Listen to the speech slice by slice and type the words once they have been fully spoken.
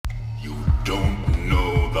don't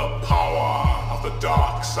know the power of the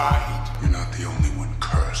dark side. You're not the only one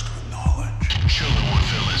cursed with knowledge. Chillin' with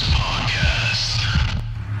Villains podcast.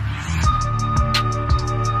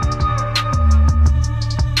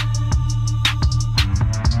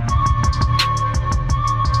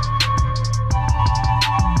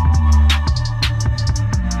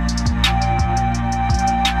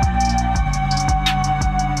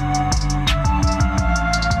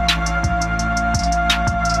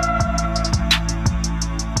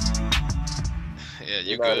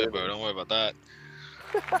 You're good, bro. Don't worry about that.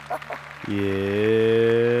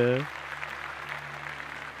 Yeah.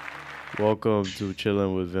 Welcome to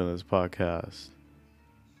Chillin' with Villains podcast.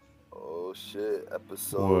 Oh shit,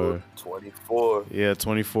 episode Word. 24. Yeah,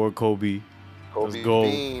 24 Kobe. Kobe Let's go.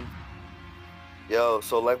 Bean. Yo,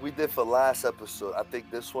 so like we did for last episode, I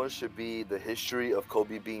think this one should be the history of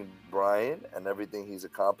Kobe Bean Bryant and everything he's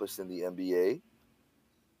accomplished in the NBA.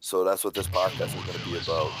 So that's what this podcast is going to be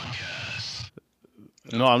about.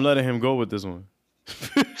 No, I'm letting him go with this one.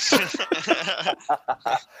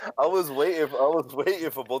 I was waiting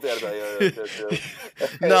for both of you to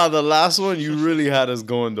Nah, the last one you really had us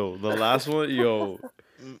going though. The last one, yo,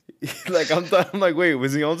 like I'm like, wait,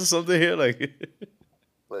 was he onto something here? Like,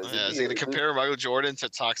 Yeah, is he gonna compare Michael Jordan to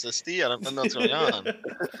toxicity? I don't know what's going on.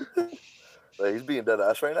 Like, he's being dead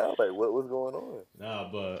ass right now. Like, what's going on?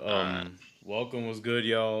 nah, but welcome was good,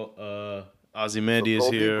 y'all. Ozymandias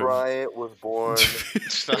Kobe here. Bryant was born.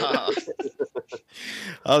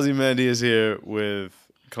 Ozymandias here with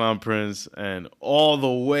Clown Prince and all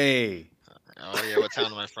the way. Oh yeah, what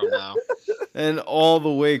town am I from now? And all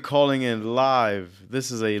the way calling in live.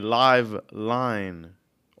 This is a live line.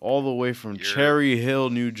 All the way from Cherry Hill,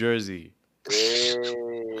 New Jersey. Hey.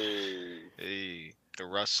 Hey, the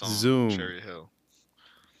Russ song, Zoom. Cherry Hill.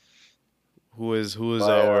 Who is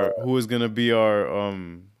gonna be our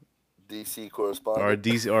DC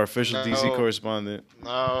correspondent. our official DC correspondent.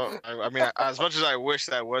 No, I mean, as much as I wish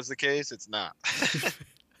that was the case, it's not.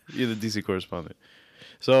 You're the DC correspondent.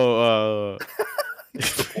 So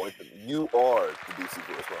You are the DC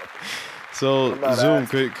correspondent. so I'm not Zoom,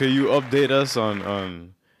 asking. could you update us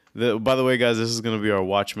on the? By the way, guys, this is gonna be our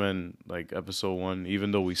Watchmen like episode 1.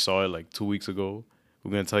 Even though we saw it like 2 weeks ago,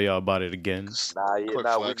 we're gonna tell y'all about it again. Quick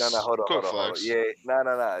flex. Hold on. Quick flex. Yeah,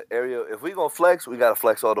 Ariel, if we gonna flex, we gotta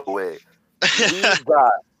flex all the way. We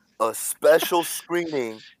got a special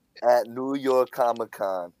screening at New York Comic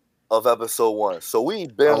Con of episode 1. So we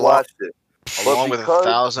been watched it. Along with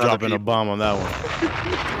 1,000 other Dropping a people. bomb on that one.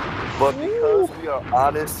 But because we are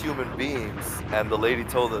honest human beings, and the lady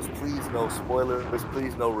told us, please no spoilers,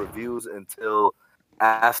 please no reviews until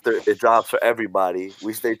after it drops for everybody,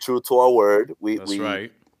 we stay true to our word. That's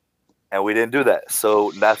right. And we didn't do that.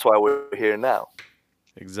 So that's why we're here now.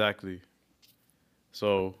 Exactly.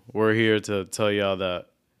 So we're here to tell y'all that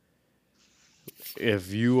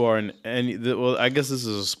if you are in any, well, I guess this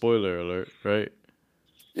is a spoiler alert, right?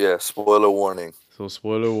 Yeah, spoiler warning. So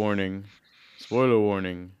spoiler warning. If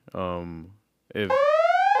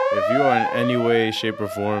you are in any way, shape, or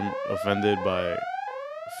form offended by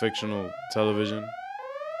fictional television,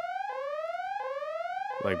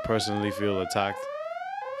 like personally feel attacked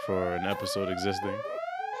for an episode existing,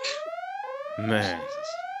 man,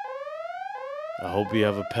 I hope you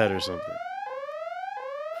have a pet or something.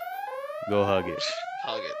 Go hug it.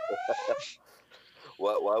 Hug it.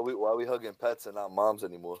 Why we hugging pets and not moms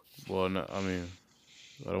anymore? Well, no, I mean,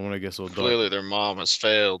 I don't want to get so dark. Clearly, their mom has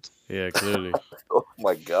failed. Yeah, clearly. Oh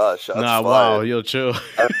my gosh. Nah, wow, yo, chill.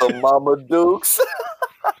 At the Mama Dukes.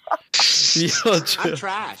 Yo, chill. I'm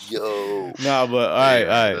trash. Yo. Nah, but all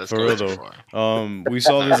right, That's for real going too though. far. We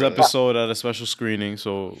saw this episode at a special screening,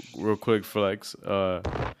 so real quick flex. Yeah,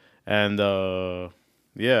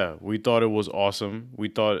 we thought it was awesome. We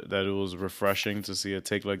thought that it was refreshing to see a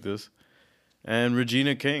take like this. And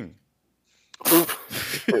Regina King.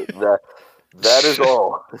 that is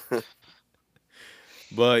all.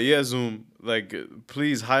 But yeah, Zoom, like,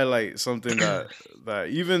 please highlight something that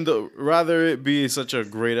even though rather it be such a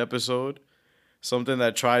great episode, something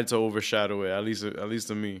that tried to overshadow it, at least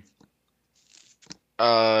to me.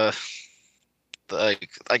 Like,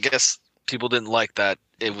 I guess people didn't like that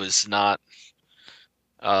it was not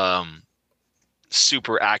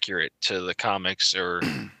super accurate to the comics or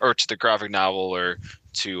to the graphic novel or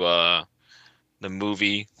to the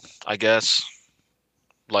movie, I guess.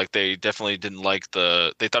 Like, they definitely didn't like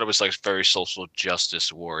they thought it was like very social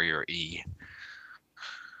justice warrior-y,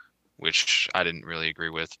 which I didn't really agree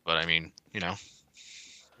with, but I mean, you know,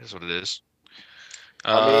 is what it is.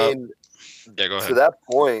 I mean, Yeah, go to ahead. that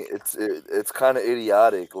point, it's kind of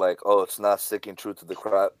idiotic. Like, oh, it's not sticking true to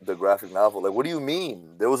the graphic novel. Like, what do you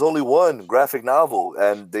mean? There was only one graphic novel,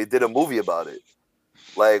 and they did a movie about it.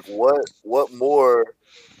 Like, what more?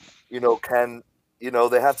 Can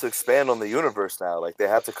they have to expand on the universe now? Like, they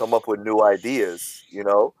have to come up with new ideas.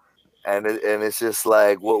 And it's just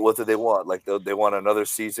like, what do they want? Like, they want another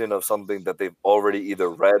season of something that they've already either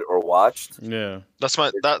read or watched. Yeah. That's my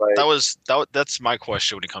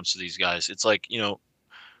question when it comes to these guys. It's like,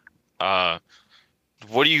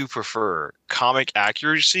 what do you prefer? Comic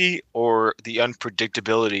accuracy or the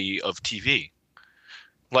unpredictability of TV?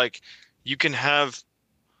 Like, you can have,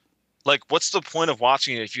 like, what's the point of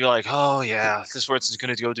watching it if you're like, oh yeah, this person's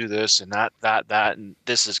gonna go do this and that, and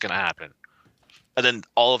this is gonna happen, and then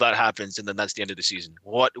all of that happens, and then that's the end of the season.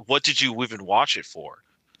 What did you even watch it for?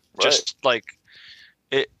 Right. Just like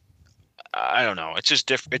it, I don't know. It's just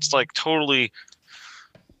different. It's like totally.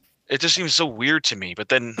 It just seems so weird to me. But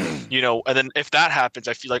then, and then if that happens,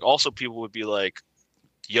 I feel like also people would be like,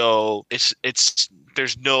 "Yo,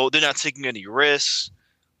 they're not taking any risks,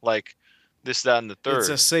 like this, that, and the third. It's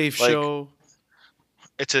a safe Like, show.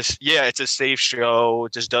 It's a safe show.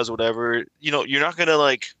 It just does whatever. You're not gonna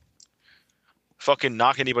like fucking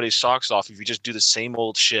knock anybody's socks off if you just do the same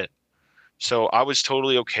old shit. So I was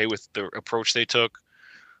totally okay with the approach they took.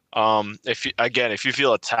 If you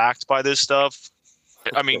feel attacked by this stuff,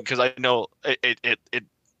 I mean, because I know it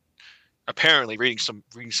apparently reading some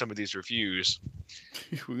of these reviews,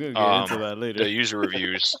 We're gonna get into that later. the user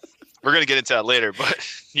reviews, we're gonna get into that later. But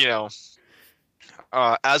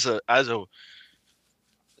as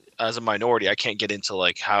a minority, I can't get into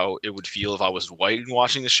like how it would feel if I was white and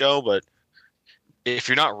watching the show. But if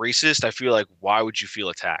you're not racist, I feel like why would you feel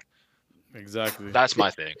attacked? Exactly. That's my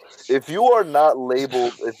thing. If you are not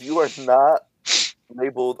labeled a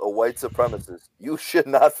white supremacist, you should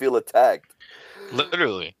not feel attacked.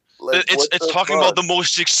 Literally. Like, what It's the talking fuck? about the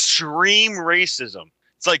most extreme racism.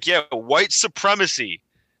 It's like, yeah, white supremacy.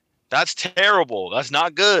 That's terrible. That's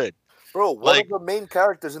not good. Bro, one like- of the main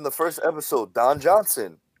characters in the first episode, Don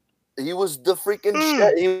Johnson, he was the freaking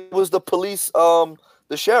he was the police the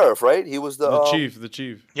sheriff, right? He was the chief.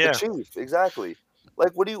 Yeah. The chief, exactly.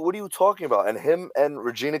 Like, what are you talking about? And him and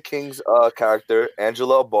Regina King's character,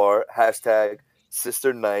 Angela Barr,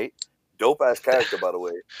 #Sister Night, dope ass character, by the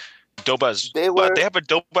way. Dope as They have a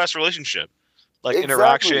dope ass relationship. Like, Exactly.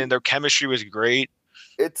 interaction, their chemistry was great.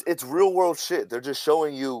 It's real world shit. They're just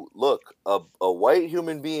showing you, look, a white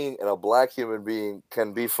human being and a black human being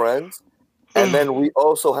can be friends. And then we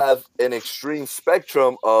also have an extreme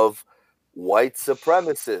spectrum of white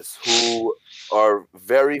supremacists who are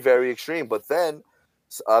very, very extreme. But then,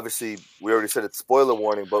 obviously, we already said it's spoiler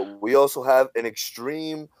warning, but we also have an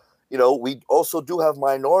extreme, we also do have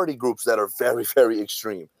minority groups that are very, very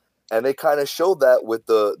extreme. And they kind of showed that with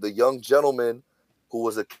the young gentleman who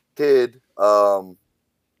was a kid.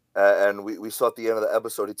 And we saw at the end of the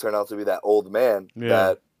episode, he turned out to be that old man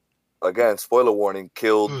that, again, spoiler warning,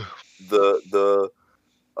 killed the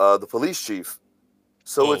police chief.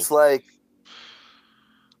 So it's like,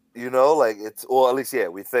 like it's, well, at least,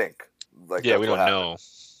 we think. Like, Yeah, that's we what don't happened. know.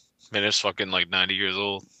 Man, it's fucking like 90 years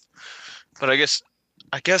old. But I guess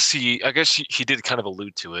he did kind of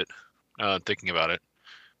allude to it, thinking about it.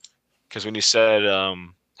 Because when he said,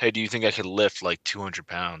 hey, do you think I could lift like 200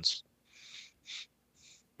 pounds?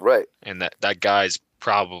 Right. And that guy's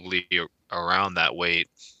probably around that weight.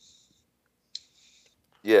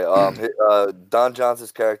 Yeah. Don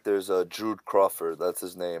Johnson's character is Jude Crawford. That's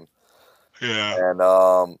his name. Yeah.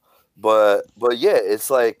 And but yeah, it's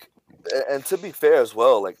like, and to be fair as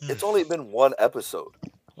well, like, it's only been one episode.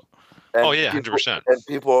 And Oh yeah, 100%. And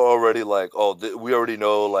people are already like, oh, we already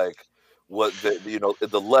know, like, what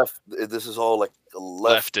the left. This is all like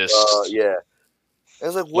Leftist. Yeah. And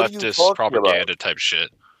it's like, what are you Leftist talking propaganda about? type shit.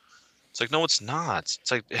 It's like, no, it's not.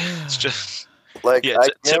 It's like, it's just, Like, yeah,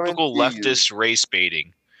 it's I typical guarantee you, leftist race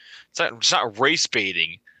baiting. It's not race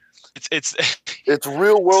baiting. It's it's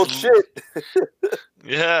real world shit.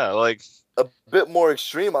 yeah, like, A bit more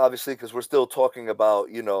extreme, obviously, because we're still talking about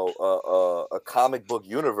a comic book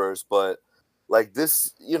universe, but like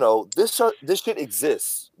this, this shit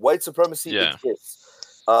exists. White supremacy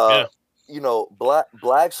exists.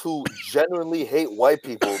 Blacks who genuinely hate white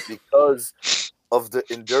people because of the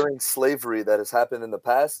enduring slavery that has happened in the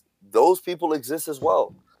past. Those people exist as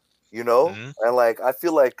well, Mhm. And like, I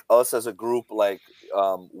feel like us as a group, like,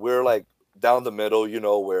 we're like down the middle,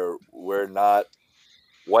 where we're not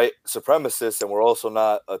white supremacists and we're also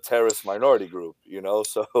not a terrorist minority group,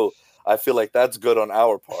 So I feel like that's good on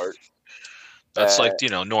our part. that's like,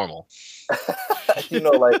 normal.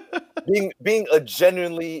 like being a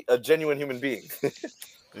genuine human being.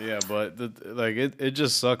 Yeah, but it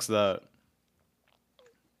just sucks that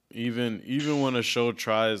even when a show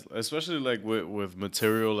tries, especially like with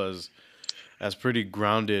material as pretty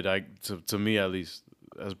grounded, to me at least,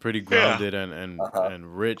 as pretty grounded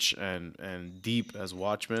and rich and deep as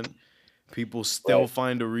Watchmen, people still Right.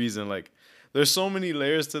 find a reason. Like, there's so many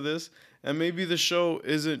layers to this, and maybe the show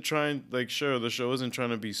isn't trying. Like, sure, the show isn't trying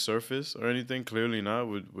to be surface or anything. Clearly not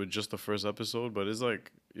with just the first episode. But it's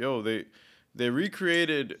like, yo, they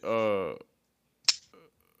recreated a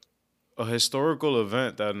historical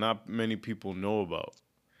event that not many people know about.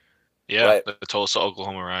 Yeah, Right. the Tulsa,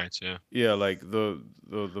 Oklahoma riots. Yeah. Yeah, like the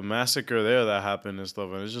massacre there that happened and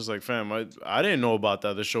stuff, and it's just like, fam, I didn't know about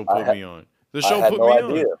that. The show put me on. The I show had put no me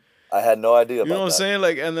idea. on. I had no idea You about know what I'm that. saying?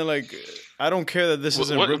 Like, and then like, I don't care that this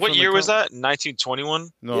isn't ripped What from the year was com- that?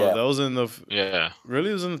 1921. No, Yeah. that was in the. Yeah. Really,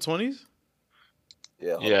 it was in the 20s.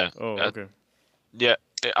 Yeah. hold Yeah. Oh, okay. Yeah.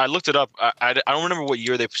 I looked it up. I don't remember what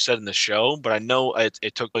year they said in the show, but I know it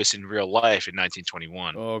took place in real life in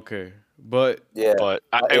 1921. Oh, okay, but on. Yeah. But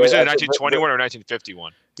Yeah, it was either that's- 1921 or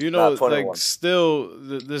 1951. you know, Not 21. like, still,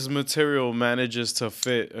 this material manages to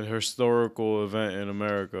fit a historical event in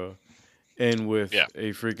America, in with Yeah.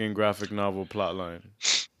 a freaking graphic novel plotline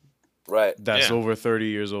Right. that's Yeah. over 30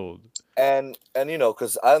 years old. And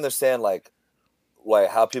because I understand like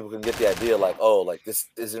how people can get the idea like, oh, like this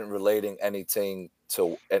isn't relating anything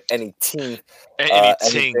to anything.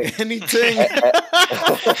 Anything.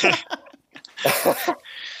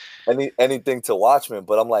 Anything. anything to Watchmen,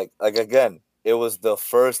 but I'm like again, it was the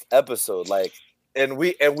first episode, like, and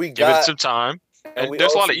we Give it got some time. And we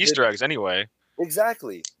there's a lot also of Easter did- eggs anyway.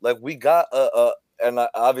 exactly, like we got and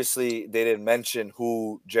obviously they didn't mention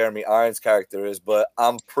who Jeremy Irons' character is, but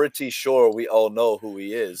I'm pretty sure we all know who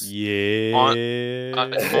he is. Yeah.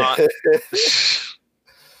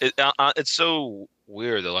 It's so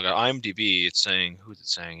weird though. Like on IMDb, it's saying who's it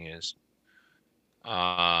saying he is?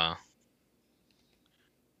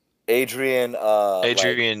 Adrian.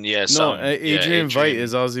 Adrian. Yeah. No, Some, Adrian yeah, Veidt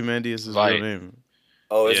is Ozymandias' real Veidt. name.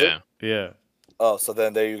 Oh, is Yeah. it? Yeah. Oh, so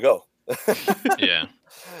then there you go. Yeah.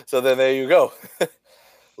 So then there you go.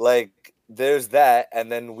 Like there's that,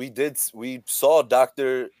 and then we saw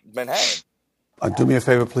Dr. Manhattan. Do me a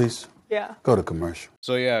favor, please. Yeah. Go to commercial.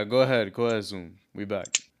 So yeah, go ahead, Zoom. We back.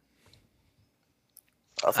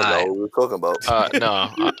 I forgot Hi. what we were talking about.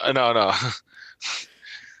 No.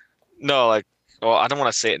 No, like, well, I don't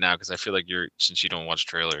want to say it now because I feel like since you don't watch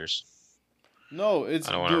trailers. No, it's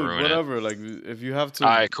I don't wanna dude, ruin it. whatever. Like, if you have to. All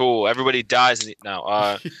right, cool. Everybody dies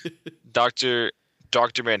now. Doctor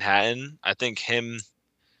Manhattan. I think him.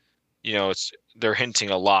 They're hinting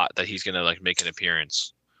a lot that he's gonna like make an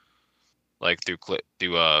appearance, like through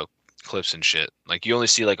clips and shit. Like you only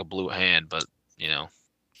see like a blue hand, but I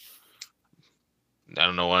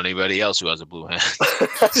don't know anybody else who has a blue hand.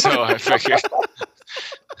 So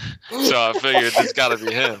I figured it's got to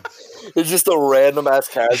be him. It's just a random ass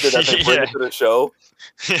character that they bring Yeah. into the show.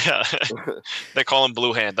 Yeah, they call him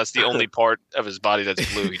Blue Hand. That's the only part of his body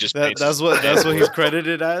that's blue. He just paints that's what he's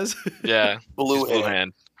credited as. Yeah, Blue Blue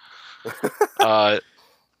Hand. Hand.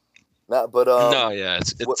 Nah, but No, yeah,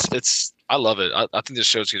 it's I love it. I think this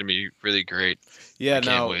show's gonna be really great. Yeah. I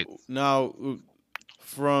can't wait. Now,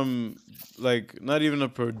 from like not even a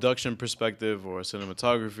production perspective or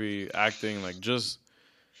cinematography, acting, like just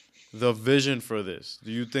the vision for this.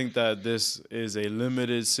 Do you think that this is a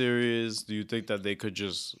limited series? Do you think that they could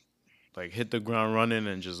just like hit the ground running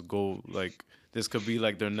and just go, like, this could be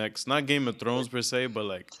like their next, not Game of Thrones per se, but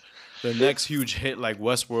like the next huge hit like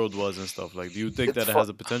Westworld was and stuff? Like, do you think that it has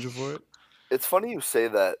the potential for it? it's funny you say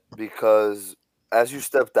that because as you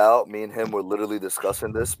stepped out, me and him were literally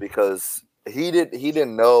discussing this because he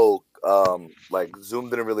didn't know, like Zoom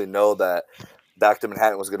didn't really know that Dr.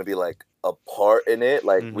 Manhattan was going to be like a part in it.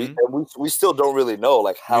 Like we still don't really know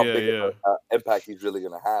like how big of an impact he's really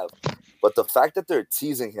going to have. But the fact that they're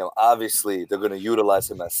teasing him, obviously they're going to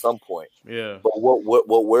utilize him at some point. Yeah. But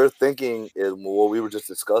what we're thinking is what we were just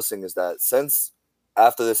discussing is that since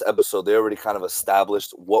after this episode, they already kind of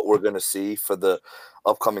established what we're going to see for the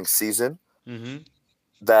upcoming season. Mm-hmm.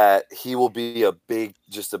 That he will be a big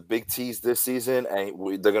tease this season, and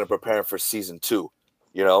they're going to prepare him for season 2,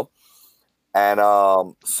 And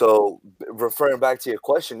so referring back to your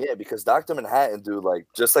question, yeah, because Dr. Manhattan, dude, like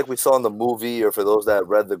just like we saw in the movie, or for those that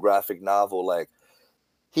read the graphic novel, like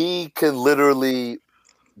he can literally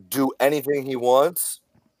do anything he wants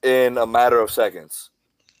in a matter of seconds.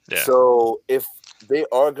 Yeah. So if they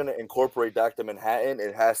are going to incorporate Dr. Manhattan,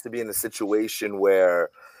 it has to be in a situation where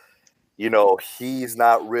he's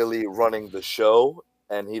not really running the show,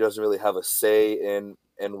 and he doesn't really have a say in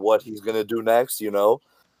what he's gonna do next.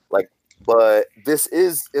 Like, but this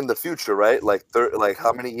is in the future, right? Like, like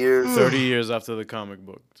how many years? 30 years after the comic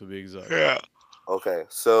book, to be exact. Yeah. Okay,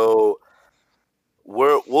 so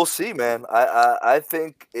we'll see, man. I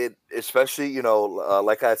think it, especially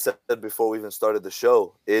like I had said before we even started the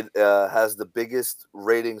show, it has the biggest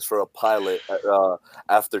ratings for a pilot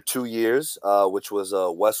after 2 years, which was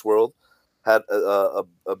Westworld had a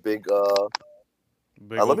big.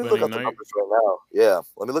 Let me look at the numbers right now. Yeah,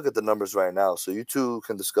 let me look at the numbers right now. So you two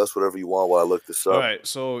can discuss whatever you want while I look this up. All right,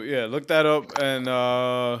 so yeah, look that up, and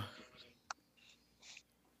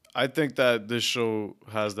I think that this show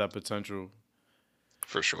has that potential.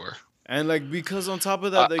 For sure. And like, because on top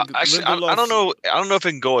of that, actually, I don't know. I don't know if it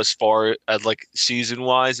can go as far as like season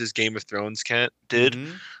wise as Game of Thrones did.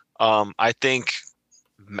 Mhm. I think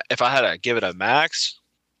if I had to give it a max,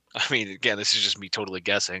 I mean, again, this is just me totally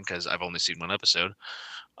guessing because I've only seen one episode.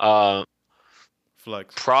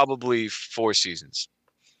 Flex. Probably 4 seasons.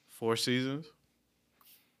 4 seasons.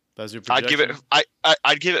 That's your I'd projection? give it.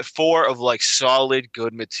 I'd give it 4 of like solid,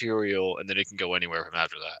 good material, and then it can go anywhere from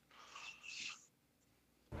after that.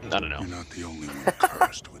 I don't know. You're not the only one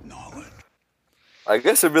cursed with knowledge. I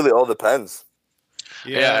guess it really all depends.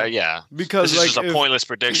 Yeah. Because this is like just a pointless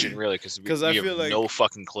prediction, really, because I we feel have like no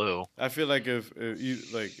fucking clue. I feel like if you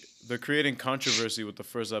like, they're creating controversy with the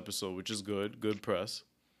first episode, which is good press.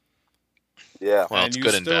 Yeah. Well, and it's you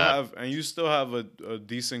good and still bad. have, and you still have a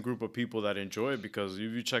decent group of people that enjoy it, because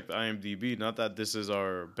if you check the IMDb, not that this is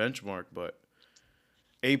our benchmark, but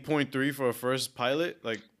 8.3 for a first pilot,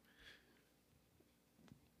 like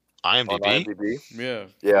On IMDb?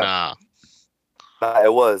 yeah. Nah.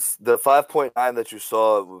 It was the 5.9 that you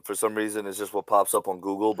saw. For some reason, is just what pops up on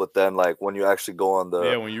Google. But then, like when you actually go on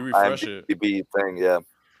the When you refresh it. IMDb thing, yeah.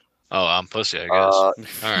 Oh, I'm pussy, I guess. All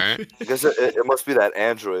right. I guess it must be that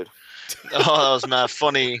Android. Oh, that was mad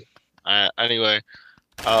funny. Anyway,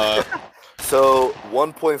 So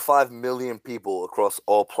 1.5 million people across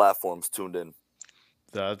all platforms tuned in.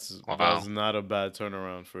 That's not a bad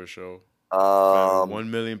turnaround for a show.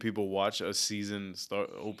 1 million people watch a season start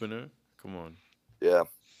opener. Come on. Yeah.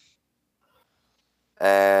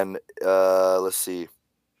 And let's see.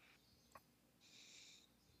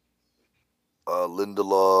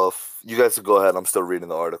 Lindelof. You guys can go ahead. I'm still reading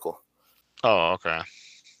the article. oh, okay.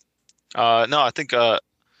 No, I think it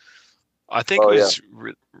was.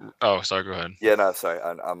 Oh, sorry. Go ahead. Yeah, no, sorry,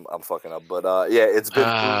 I'm fucking up, but yeah, it's been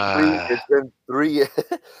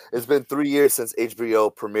it's been 3 years since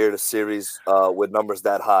HBO premiered a series with numbers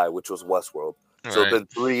that high, which was Westworld. So it's been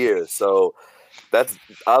 3 years. So that's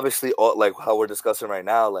obviously all, like how we're discussing right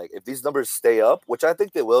now. Like if these numbers stay up, which I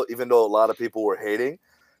think they will, even though a lot of people were hating,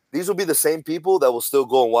 these will be the same people that will still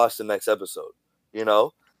go and watch the next episode.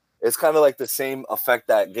 It's kind of like the same effect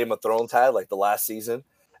that Game of Thrones had, like the last season.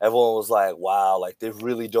 Everyone was like, wow, like they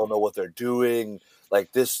really don't know what they're doing.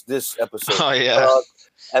 Like this episode. Oh, yeah.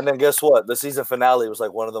 And then guess what? The season finale was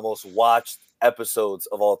like one of the most watched episodes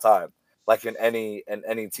of all time, like in any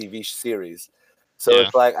TV series. So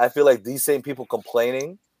it's like, I feel like these same people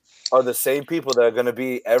complaining are the same people that are going to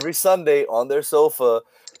be every Sunday on their sofa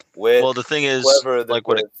with. Well, the thing is, like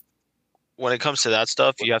when it comes to that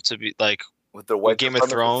stuff, you have to be like with their with Game of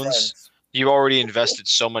Thrones. You already invested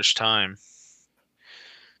so much time.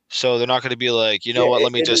 So they're not going to be like, you know what?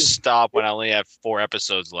 Let me just stop when I only have 4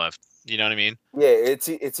 episodes left. You know what I mean? Yeah,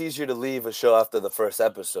 it's easier to leave a show after the first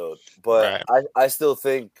episode, but I still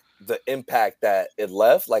think the impact that it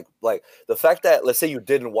left, like the fact that, let's say you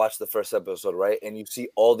didn't watch the first episode, right, and you see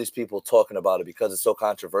all these people talking about it because it's so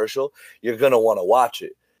controversial, you're gonna want to watch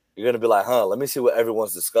it. You're gonna be like, let me see what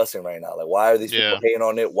everyone's discussing right now. Like, why are these people hating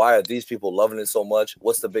on it? Why are these people loving it so much?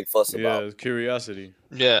 What's the big fuss about? Yeah, curiosity.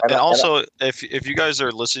 Yeah, and also, if you guys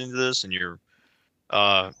are listening to this and you're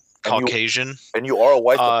Caucasian, and you are a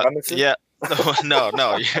white supremacist, yeah,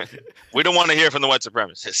 no, we don't want to hear from the white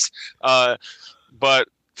supremacists. But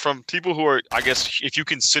from people who are, I guess, if you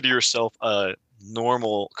consider yourself a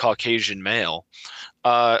normal Caucasian male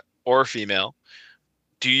or female,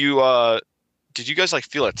 did you guys like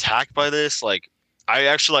feel attacked by this? Like,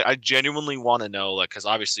 I genuinely want to know, like, because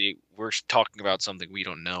obviously we're talking about something we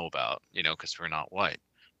don't know about, because we're not white.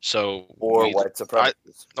 So white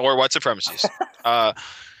supremacists.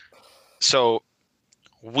 So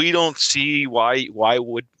we don't see why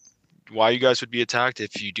you guys would be attacked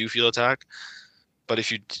if you do feel attacked. But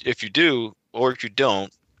if you do, or if you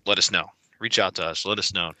don't, let us know. Reach out to us. Let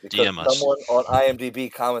us know. Because DM us. Someone on IMDb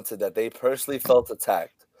commented that they personally felt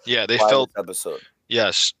attacked. Yeah, they felt this episode.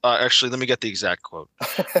 Yes. Actually, let me get the exact quote.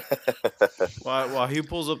 While he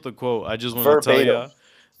pulls up the quote, I just want to tell you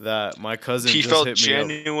that my cousin He just felt hit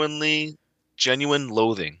me up. genuine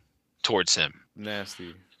loathing towards him.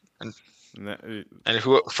 Nasty. And- Na- And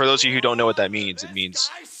for those of you who don't know what that means, it means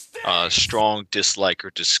strong dislike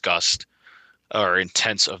or disgust or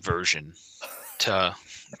intense aversion to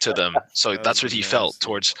them. So that's what he felt nasty.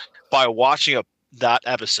 towards by watching that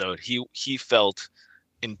episode. He felt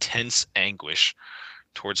intense anguish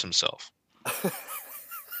towards himself.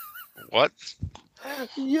 What?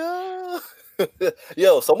 Yeah.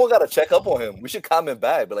 Yo, someone got to check up on him. We should comment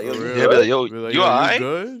back. But like, yo, For you real. Yeah, but good? yo, Be like, you yo, alright?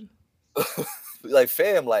 good? Like,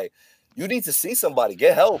 fam, like, you need to see somebody.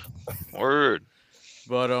 Get help. Word.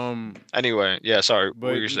 But Anyway, yeah. Sorry, what but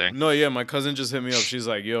were you saying? no, yeah, my cousin just hit me up. She's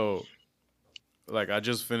like, yo, like I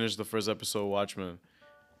just finished the first episode of Watchmen.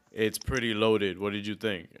 It's pretty loaded. What did you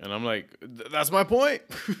think? And I'm like, that's my point.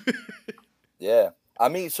 Yeah. I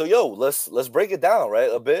mean, so yo, let's break it down, right?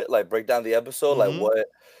 A bit, like break down the episode, Mhm. like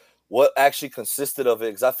what actually consisted of it.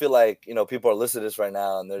 Because I feel like, you know, people are listening to this right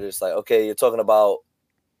now and they're just like, okay, you're talking about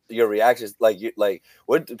your reactions,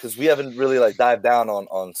 because we haven't really like dived down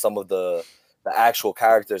on some of the actual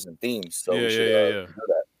characters and themes. So we should yeah. do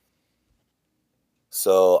that.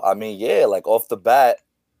 So I mean, yeah, like off the bat,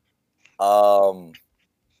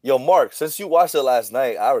 yo, Mark, since you watched it last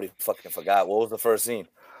night, I already fucking forgot. What was the first scene?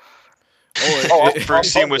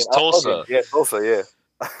 First scene was I'm Tulsa. bugging. Yeah, Tulsa,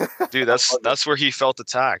 yeah. Dude, that's where he felt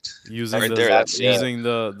attacked. Using Right the there, that scene. using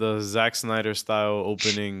the Zack Snyder style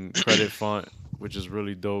opening credit font, which is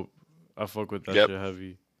really dope. I fuck with that Yep. shit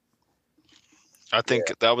heavy. I think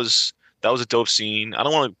that was a dope scene. I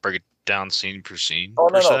don't want to break it down scene per scene Oh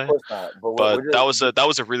per no, se, of course not. But but that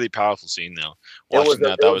was a really powerful scene though. it was Watching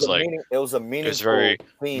that was like it was a meaningful. it was very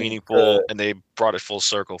theme meaningful, and they brought it full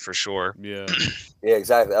circle for sure. Yeah. Yeah,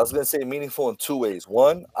 exactly. I was gonna say meaningful in two ways.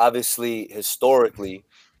 One, obviously, historically,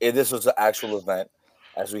 this was an actual event,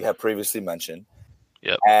 as we have previously mentioned.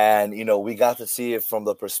 Yep. And you know, we got to see it from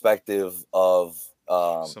the perspective of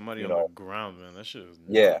Somebody you on know, the ground, man. That shit is nuts.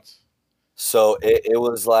 Yeah. So it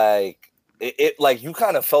was like it like you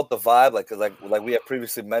kind of felt the vibe, like 'cause like we had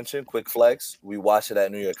previously mentioned, quick flex. We watched it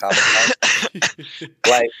at New York Comic Con.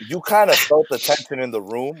 Like you kind of felt the tension in the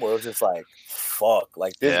room where it was just like, fuck,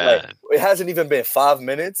 like this, like Yeah. it hasn't even been 5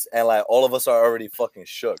 minutes, and like all of us are already fucking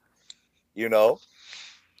shook, you know.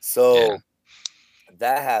 So Yeah.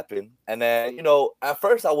 that happened, and then you know, at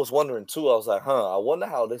first I was wondering too. I was like, I wonder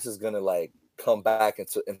how this is gonna like come back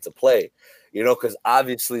into play, you know, because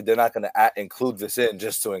obviously they're not gonna include this in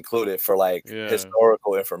just to include it for like Yeah.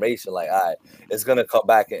 historical information. Like, it's gonna come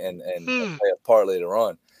back and play a part later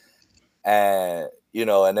on. And you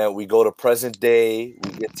know, and then we go to present day.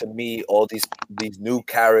 We get to meet all these new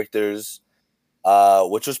characters,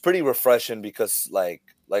 which was pretty refreshing because, like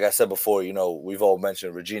I said before, you know, we've all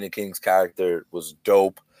mentioned Regina King's character was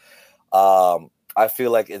dope. I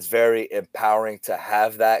feel like it's very empowering to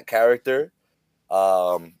have that character,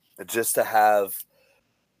 just to have,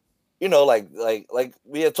 you know, like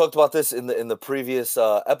we had talked about this in the previous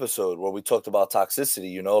episode where we talked about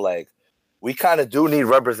toxicity. You know, like we kind of do need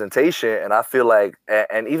representation, and I feel like,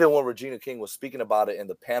 and even when Regina King was speaking about it in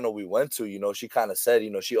the panel we went to, you know, she kind of said, you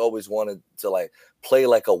know, she always wanted to like play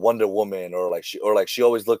like a Wonder Woman, or she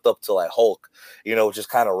always looked up to like Hulk, you know, which is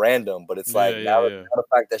kind of random, but it's like now the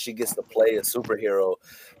fact that she gets to play a superhero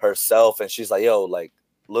herself, and she's like, yo, like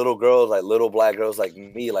little girls, like little black girls like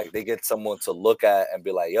me, like they get someone to look at and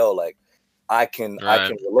be like, yo, like I can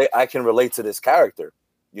relate to this character,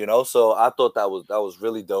 you know. So I thought that was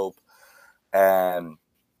really dope. And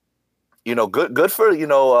you know, good for, you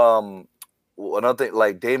know, another thing,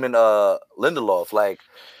 like Damon Lindelof,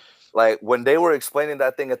 like when they were explaining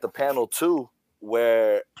that thing at the panel too,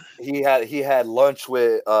 where he had lunch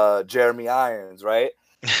with Jeremy Irons, right?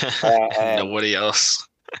 And Nobody else.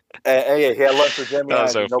 And yeah, he had lunch with Jeremy That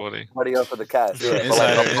was Irons. so funny. Nobody else for the cast.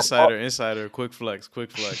 Yeah, Insider, quick flex.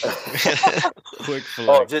 Quick flex.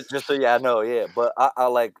 Oh, just so yeah, I know, yeah. But I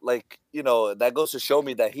like you know, that goes to show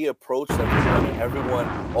me that he approached everyone,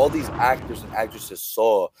 all these actors and actresses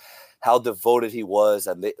saw how devoted he was,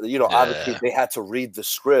 and they, you know, obviously they had to read the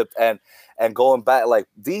script, and going back, like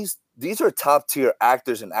these are top tier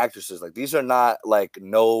actors and actresses. Like these are not like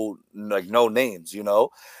no names, you know.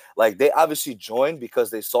 Like they obviously joined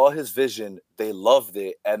because they saw his vision, they loved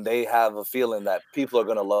it, and they have a feeling that people are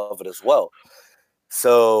gonna love it as well.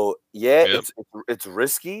 So yeah, it's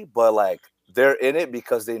risky, but like they're in it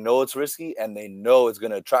because they know it's risky and they know it's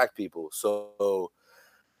gonna attract people. So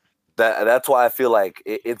that's why I feel like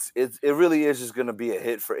it really is just gonna be a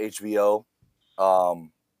hit for HBO.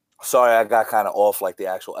 Sorry, I got kind of off like the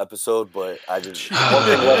actual episode, but I just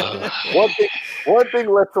one thing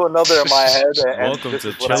led to another in my head. And Welcome this to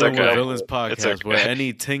is what I Chilling with okay. Villains It's podcast, okay. where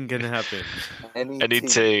anything can happen.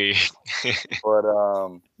 Anything. But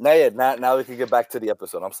now we can get back to the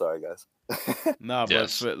episode. I'm sorry, guys. Nah,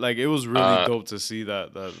 Yes. but like it was really Uh, dope to see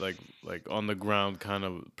that like on the ground kind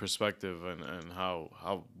of perspective and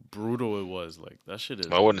how brutal it was. Like that shit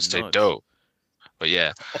is. I wouldn't say nuts. dope, but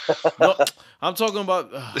yeah. No, I'm talking about.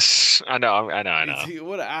 I know.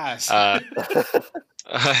 What an ass.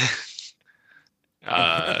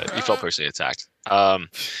 You felt personally attacked.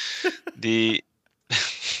 The,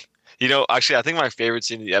 actually, I think my favorite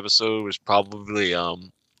scene in the episode was probably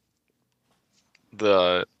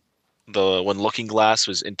the when Looking Glass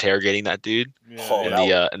was interrogating that dude Oh,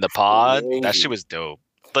 in the pod. That crazy. shit was dope.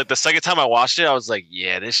 Like the second time I watched it, I was like,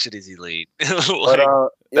 yeah, this shit is elite. But Like,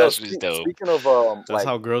 that's just dope. speaking of That's like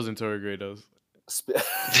how girls interrogate us.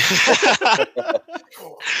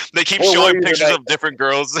 They keep What were showing you pictures tonight? of different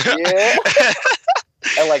girls. yeah,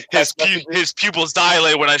 and like his text messages. his pupils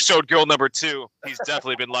dilate when I showed girl number 2. He's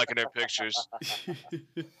definitely been liking her pictures.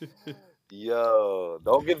 Yo,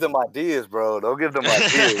 don't give them ideas, bro. Don't give them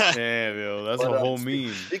ideas. Damn, yo, that's But, a whole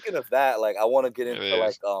meme. Speaking of that, like I want to get into It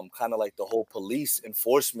like is. kind of like the whole police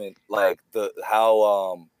enforcement, like the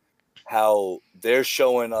how they're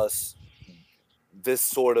showing us this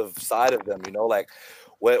sort of side of them, like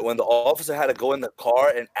when the officer had to go in the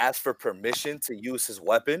car and ask for permission to use his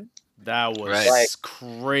weapon. That was Right. Like,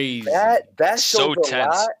 crazy. That So shows a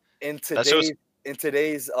tense. lot in That shows-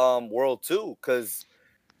 today's world too, because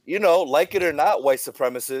like it or not, white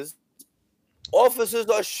supremacists, officers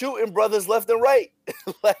are shooting brothers left and right.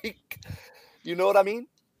 Like, you know what I mean?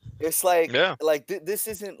 It's like, Yeah. like this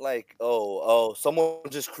isn't like someone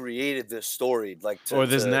just created this story like Or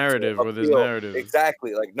this narrative.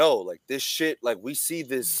 Exactly. Like no, like this shit. Like we see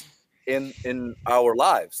this in our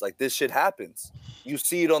lives. Like this shit happens. You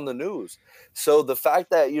see it on the news. So the fact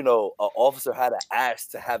that an officer had to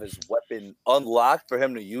ask to have his weapon unlocked for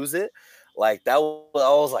him to use it, like I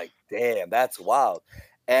was like, damn, that's wild.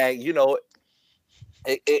 And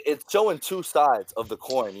it's showing two sides of the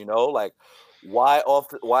coin. Like why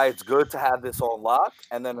it's good to have this on lock,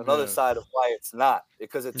 and then another Yeah. side of why it's not,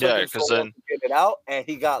 because it took Yeah, him 'cause so long to get it out, and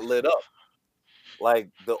he got lit up. Like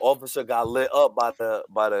the officer got lit up by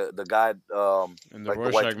the guy And the like the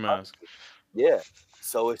white Rorschach mask. yeah.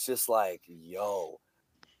 So it's just like, yo,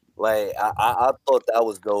 like I thought that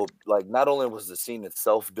was dope. Like not only was the scene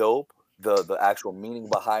itself dope, the actual meaning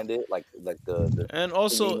behind it, like the And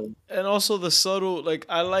also the subtle, like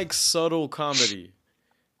I like subtle comedy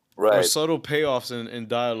or right. subtle payoffs in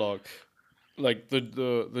dialogue. Like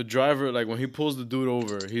the driver, like when he pulls the dude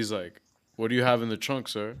over, he's like, "What do you have in the trunk,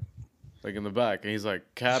 sir?" Like in the back, and he's like,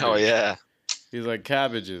 "Cabbage." Oh yeah. He's like,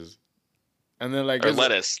 "Cabbages," and then like Or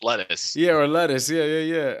it's- lettuce. Yeah, or lettuce.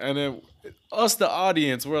 Yeah. And then us, the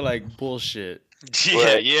audience, we're like, "Bullshit."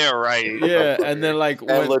 Yeah, right. Yeah, and then like And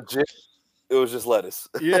when, legit, it was just lettuce.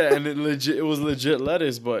 yeah, and it was legit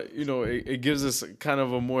lettuce, but it gives us kind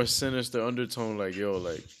of a more sinister undertone. Like, yo,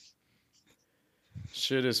 like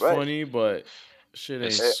shit is Right. funny, but shit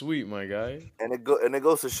ain't It's- sweet, my guy. And it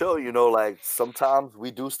goes to show, like sometimes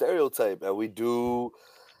we do stereotype and we do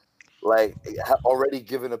like already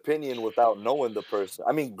give an opinion without knowing the person.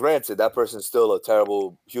 I mean, granted, that person's still a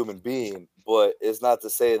terrible human being, but it's not to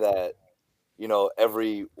say that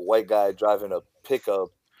every white guy driving a pickup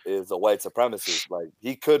is a white supremacist. Like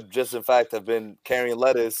he could just in fact have been carrying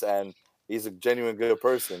lettuce and he's a genuine good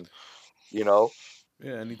person. Yeah,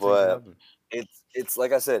 anything But- can happen. It's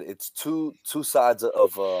like I said, it's two sides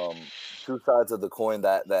of the coin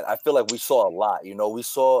that I feel like we saw a lot. We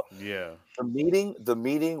saw Yeah, the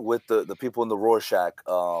meeting with the people in the Rorschach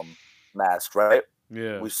mask, right?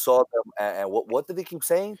 yeah. We saw them, and what did they keep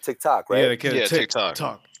saying? TikTok, right? Yeah, they can Yeah, tick TikTok.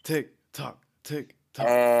 tock, tick tock, tick tock,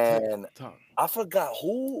 And tick tock. I forgot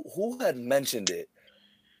who had mentioned it.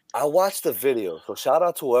 I watched the video, so shout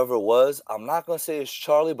out to whoever it was. I'm not gonna say it's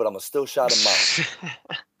Charlie, but I'm gonna still shout him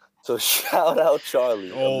out. So shout out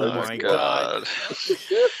Charlie. Oh Oh my my God. god.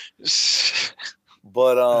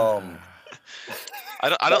 But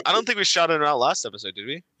I don't think we shouted him out last episode, did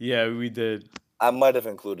we? Yeah, we did. I might have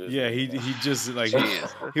included. Yeah, he just like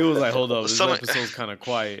Jeez. he was like, hold up, this Some- episode's kind of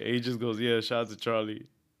quiet. And he just goes, yeah, shout out to Charlie.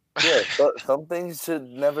 Yeah, some things should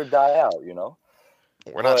never die out. We're not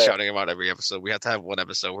But- shouting him out every episode. We have to have one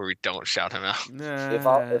episode where we don't shout him out. Nah.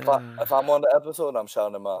 If I'm on the episode, I'm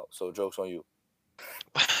shouting them out. So joke's on you.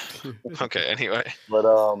 Okay, anyway. But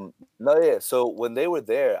no, yeah. So when they were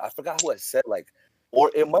there, I forgot who had said like Or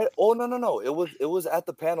it might. Oh no! It was at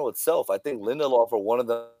the panel itself. I think Lindelof or one of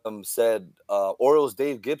them said, or it was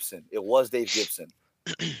Dave Gibson. It was Dave Gibson.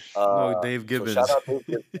 No, Dave So shout Gibbons. out Dave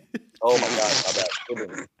Gibson. Oh my God, my bad.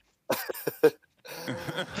 Gibbons.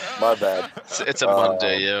 My bad. It's a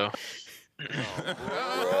Monday, yo.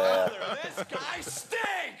 Yeah. This guy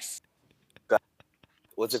stinks.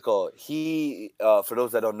 What's it called? He, for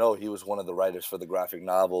those that don't know, he was one of the writers for the graphic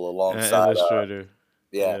novel alongside, Illustrator.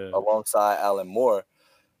 Yeah. alongside Alan Moore.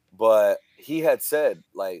 But he had said,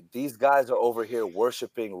 like, these guys are over here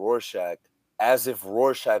worshiping Rorschach as if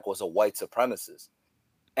Rorschach was a white supremacist,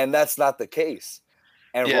 and that's not the case.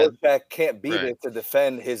 And Yeah. Rorschach can't be Right. there to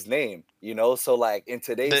defend his name, you know. So, like, in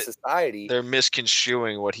today's society, They're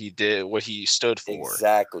misconstruing what he did, what he stood for.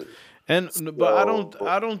 exactly. And but So-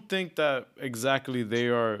 I don't think that exactly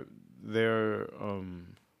they're all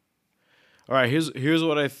right, here's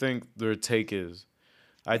what I think their take is.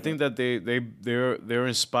 I think that they're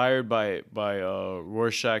inspired by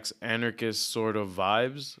Rorschach's anarchist sort of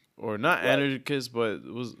vibes, or not Right. anarchist, but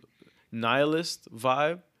it was nihilist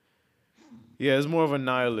vibe. Yeah, it's more of a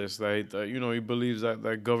nihilist. Like you know, he believes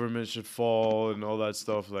that government should fall and all that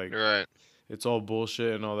stuff. Like Right. it's all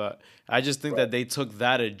bullshit and all that. I just think Right. that they took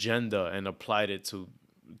that agenda and applied it to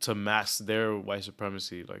mask their white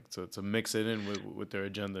supremacy, like to mix it in with their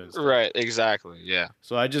agenda and stuff. Right. Exactly. Yeah.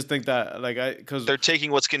 So I just think that because They're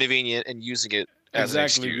taking what's convenient and using it as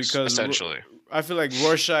Exactly, an excuse, because essentially. I feel like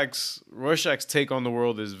Rorschach's take on the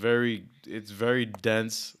world is very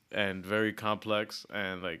dense and very complex,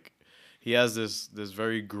 and like he has this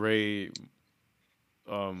very gray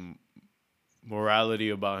morality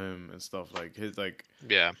about him and stuff, like his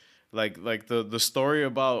Yeah. like the story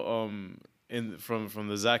about in from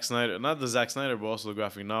the Zack Snyder, not the Zack Snyder but also the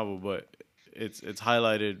graphic novel, but it's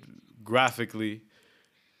highlighted graphically,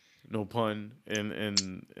 no pun,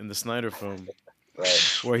 in the Snyder film,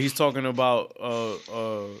 Right. where he's talking about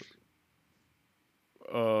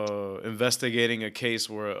investigating a case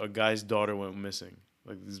where a guy's daughter went missing.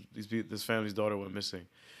 Like this family's daughter went missing,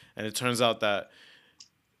 and it turns out that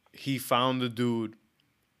he found the dude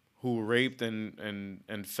who raped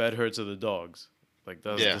and fed her to the dogs. Like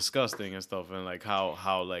that's Yeah. disgusting and stuff, and like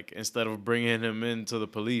how like instead of bringing him into the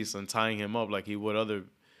police and tying him up like he would other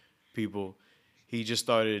people, he just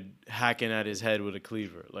started hacking at his head with a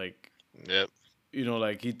cleaver. Like, Yep. you know,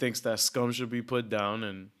 like he thinks that scum should be put down,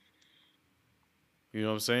 and you know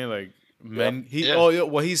what I'm saying? Like men, Yeah.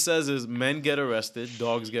 what he says is men get arrested,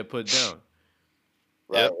 dogs get put down.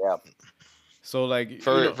 Right. Yep. Yeah. So like,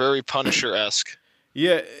 Very, you know, very Punisher-esque.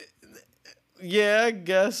 yeah, I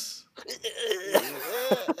guess.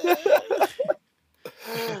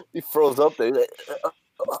 He froze up there. He's like,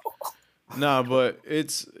 Nah, but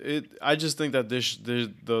I just think that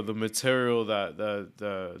the material that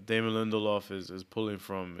Damon Lindelof is pulling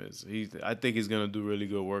from is I think he's gonna do really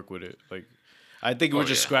good work with it. Like, I think we're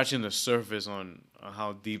just yeah. scratching the surface on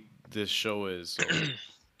how deep this show is. So let's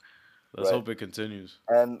Right. hope it continues.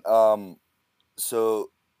 And so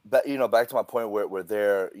back to my point where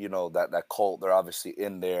they're, that cult, they're obviously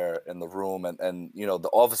in there in the room, and the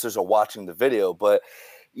officers are watching the video, but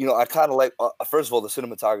I kind of like, first of all, the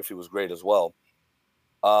cinematography was great as well.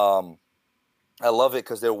 I love it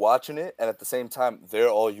because they're watching it, and at the same time they're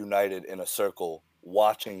all united in a circle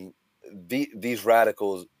watching these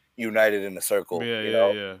radicals united in a circle.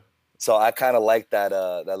 Yeah. So I kind of like that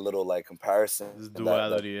little like comparison. This that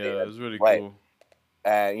duality, they yeah, had. it was really Right. cool.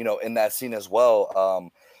 And in that scene as well,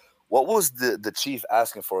 what was the chief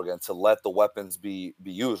asking for again? To let the weapons be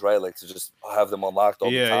used, right? Like to just have them unlocked all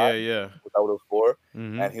the time. Yeah. Was that what it was for?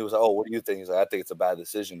 Mhm. And he was like, "Oh, what do you think?" He's like, "I think it's a bad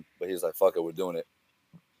decision," but he's like, "Fuck it, we're doing it."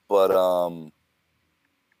 But I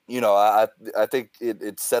think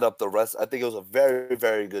it set up the rest. I think it was a very,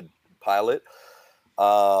 very good pilot.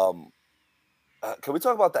 Can we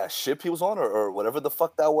talk about that ship he was on, or whatever the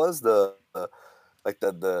fuck that was? The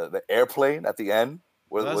airplane at the end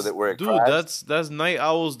where it Dude, crashed? that's Night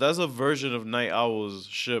Owl's. That's a version of Night Owl's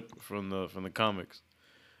ship from the comics.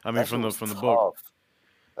 I mean, That from shit the was book. tough.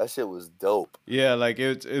 That shit was dope. Yeah, like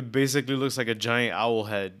it basically looks like a giant owl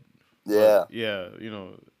head. Yeah. Yeah,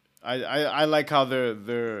 I like how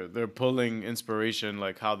they're pulling inspiration,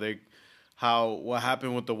 like how what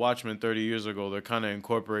happened with the Watchmen 30 years ago. They're kind of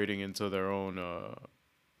incorporating into their own.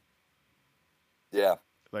 Yeah.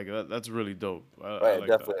 Like that's really dope. I Right, like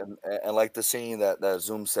definitely. And like the scene that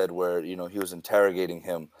Zoom said where, he was interrogating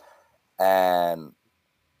him, and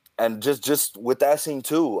just with that scene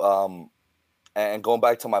too, and going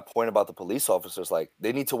back to my point about the police officers, like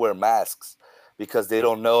they need to wear masks because they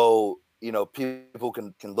don't know, people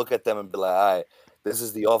can look at them and be like, all right, this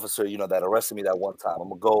is the officer, that arrested me that one time. I'm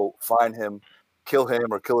gonna go find him, kill him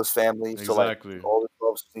or kill his family. So like Exactly. all the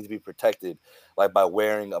officers need to be protected, like by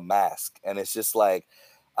wearing a mask. And it's just like,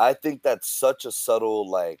 I think that's such a subtle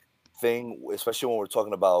like thing, especially when we're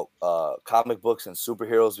talking about comic books and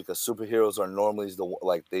superheroes, because superheroes are normally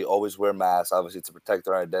like they always wear masks, obviously to protect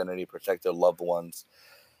their identity, protect their loved ones.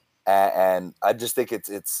 And I just think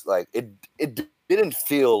it's like it didn't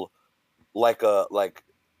feel like a like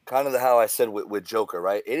kind of how I said with Joker,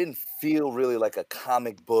 right? It didn't feel really like a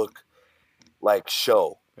comic book like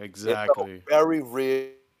show. It felt Exactly. very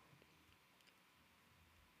real.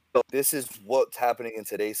 This is what's happening in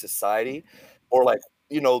today's society, or like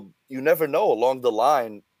you never know along the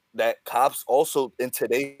line that cops also in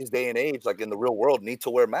today's day and age, like in the real world, need to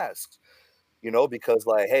wear masks. Because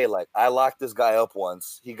like, hey, like I locked this guy up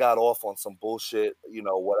once. He got off on some bullshit,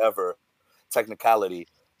 whatever technicality,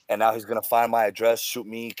 and now he's gonna find my address, shoot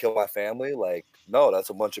me, kill my family. Like, no, that's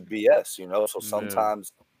a bunch of BS. So Yeah.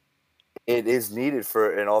 sometimes it is needed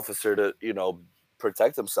for an officer to,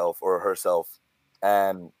 protect himself or herself.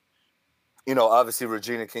 And, obviously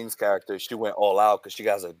Regina King's character, she went all out because she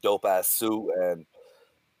has a dope ass suit and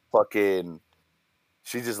fucking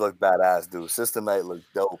she just looked badass, dude. Sister Knight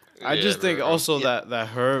looked dope. I Yeah, just think also yeah, that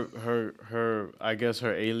her I guess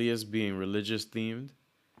her alias being religious themed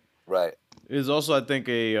Right. is also I think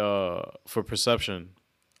a for perception.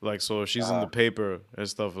 Like so if she's in the Uh-huh. paper and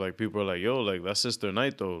stuff, like people are like, yo, like that's Sister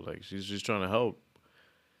Knight though. Like she's just trying to help.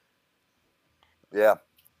 Yeah.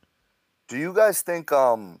 Do you guys think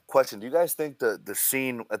question, do you guys think the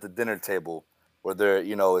scene at the dinner table where they're,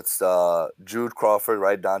 it's Jude Crawford,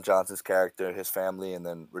 right? Don Johnson's character, his family, and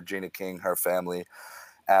then Regina King, her family.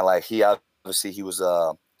 And like he obviously he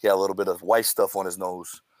had a little bit of white stuff on his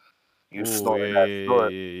nose. You Oh yeah, snorting yeah, that yeah,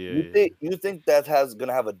 snort. yeah, You yeah, yeah. think you think that has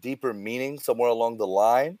gonna have a deeper meaning somewhere along the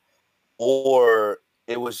line? Or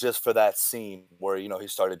it was just for that scene where, he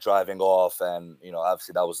started driving off and,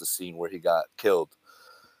 obviously that was the scene where he got killed.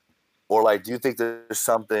 Or like, do you think there's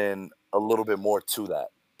something a little bit more to that?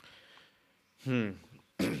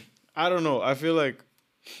 I don't know. I feel like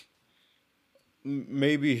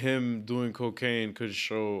maybe him doing cocaine could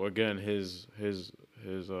show again his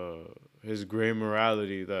gray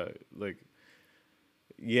morality that like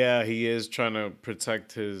yeah he is trying to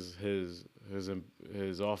protect his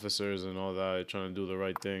officers and all that, trying to do the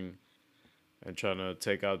right thing and trying to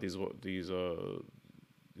take out these white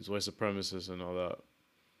supremacists and all that.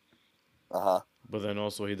 Uh-huh. But then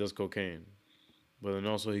also he does cocaine. But then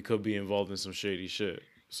also he could be involved in some shady shit.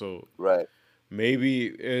 So Right. maybe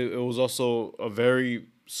it was also a very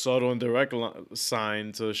subtle and direct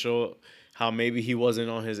sign to show how maybe he wasn't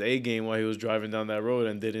on his A game while he was driving down that road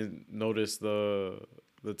and didn't notice the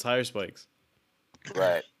tire spikes.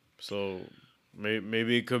 Right. So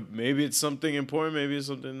maybe it's something important, maybe it's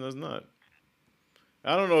something that's not.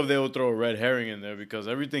 I don't know if they will throw a red herring in there because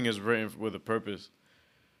everything is written with a purpose.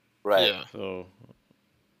 Right. yeah. So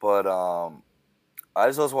But I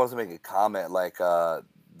just also wanted to make a comment, like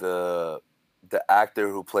the the actor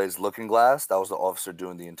who plays Looking Glass, that was the officer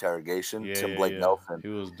doing the interrogation, yeah, Tim yeah, Blake yeah. Nelson. He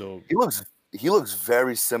was dope. He looks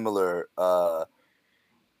very similar to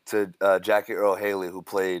Jackie Earl Haley, who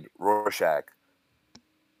played Rorschach.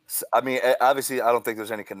 I mean, obviously, I don't think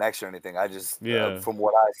there's any connection or anything. I just, Yeah. from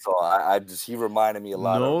what I saw, I just he reminded me a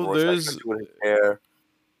lot of No, Rorschach, there's especially with his hair.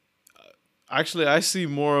 actually I see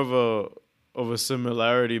more of a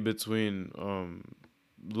similarity between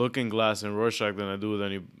Looking Glass and Rorschach than I do with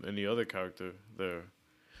any other character there.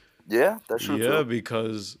 Yeah, that's true Yeah, too.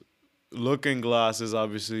 because Looking Glass is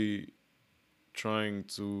obviously trying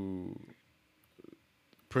to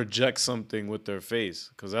project something with their face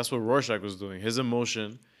because that's what Rorschach was doing. His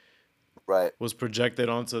emotion Right. was projected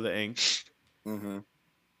onto the ink. Mm-hmm.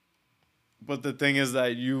 But the thing is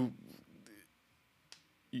that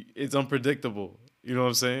it's unpredictable. You know what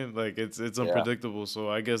I'm saying? Like it's Yeah. unpredictable. So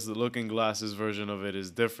I guess the Looking Glass's version of it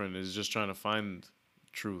is different. It's just trying to find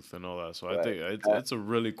truth and all that. So I Right. think it's a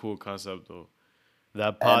really cool concept though.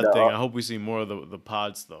 That And pod thing. I hope we see more of the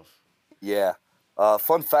pod stuff. yeah.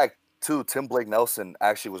 Fun fact too, Tim Blake Nelson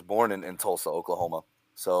actually was born in Tulsa, Oklahoma.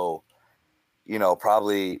 So,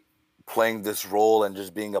 probably playing this role and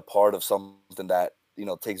just being a part of something that,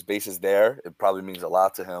 takes bases there, it probably means a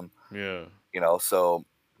lot to him, Yeah. so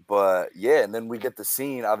but yeah, and then we get the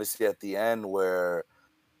scene obviously at the end where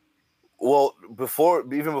well,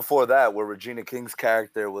 even before that, where Regina King's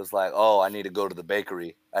character was like, "Oh, I need to go to the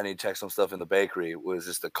bakery. I need to check some stuff in the bakery." It was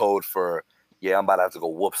just the code for, "Yeah, I'm about to have to go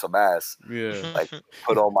whoop some ass." Yeah. Like,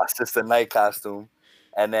 put on my Sister Night costume,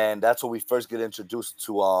 and then that's when we first get introduced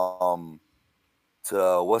to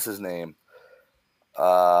what's his name?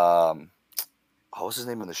 What's his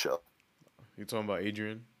name in the show? You talking about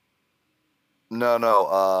Adrian?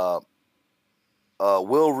 No.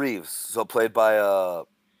 Will Reeves, so played by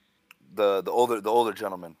the older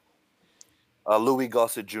gentleman, Louis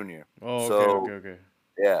Gossett Jr. Oh, So okay.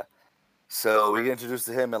 yeah. So we get introduced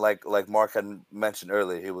to him, and like Mark had mentioned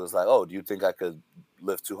earlier, he was like, "Oh, do you think I could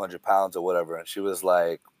lift 200 pounds or whatever?" And she was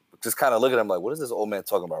like, just kind of looking at him like, "What is this old man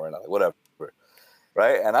talking about right now?" Like, whatever,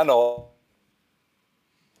 right? And I know,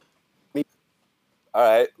 all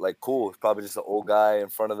right, like cool. It's probably just an old guy in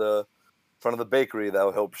front of the bakery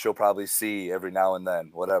that she'll probably see every now and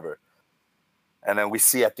then, whatever. And then we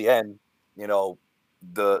see at the end, the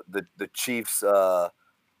Chief's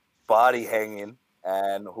body hanging,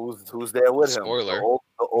 and who's there with him? Spoiler.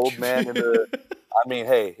 The old man in the. I mean,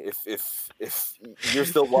 hey, if you're if you're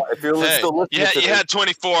Hey, still listening, you had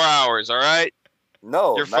 24 hours, all right?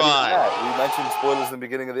 no, You're not even fine. that. We mentioned spoilers in the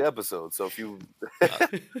beginning of the episode, so if you're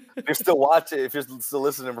still watching, if you're still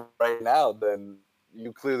listening right now, then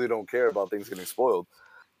you clearly don't care about things getting spoiled.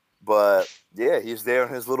 But yeah, he's there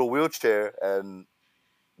in his little wheelchair, and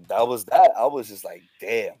that was that. I was just like,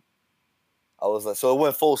 damn. I was like, so it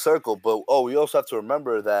went full circle. But we also have to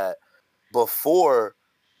remember that before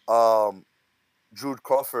Drew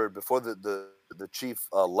Crawford, before the Chief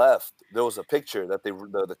left, there was a picture that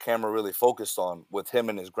the camera really focused on with him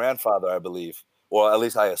and his grandfather, I believe, or at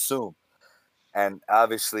least I assume. And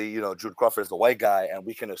obviously, Drew Crawford is the white guy, and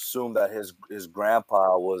we can assume that his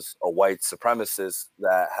grandpa was a white supremacist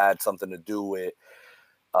that had something to do with,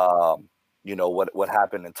 what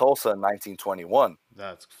happened in Tulsa in 1921.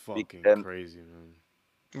 That's fucking crazy, man.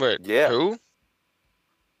 Wait, yeah, who?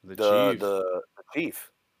 The Chief. The Chief.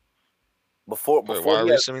 Before why are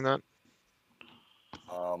we assuming that?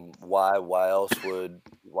 Why else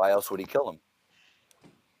would he kill him?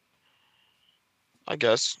 I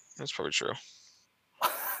guess that's probably true.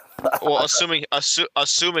 Well, assuming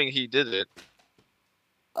he did it.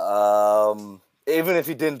 Even if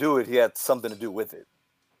he didn't do it, he had something to do with it.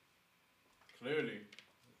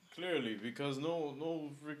 Clearly, because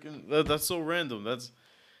no freaking that's so random. That's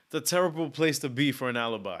a terrible place to be for an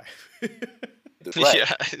alibi. Right.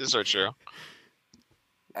 Yeah, it's so true.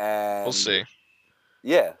 And we'll see.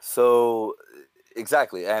 Yeah, so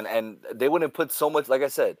exactly, and they wouldn't put so much. Like I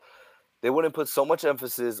said, they wouldn't put so much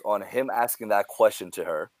emphasis on him asking that question to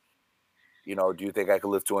her. Do you think I could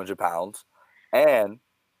lift 200 pounds? And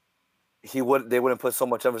they wouldn't put so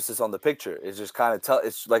much emphasis on the picture. It's just kind of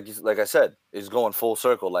it's like I said, it's going full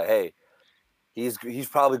circle. Like, hey, he's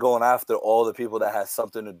probably going after all the people that has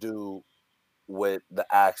something to do with the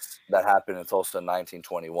acts that happened in Tulsa in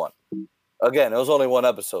 1921. Again, it was only one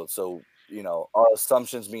episode, so our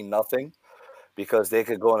assumptions mean nothing because they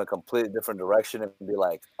could go in a completely different direction and be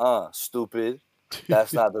like, stupid.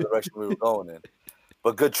 That's not the direction we were going in.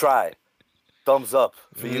 But good try. Thumbs up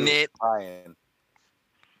for you trying.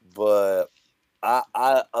 But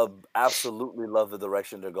I absolutely love the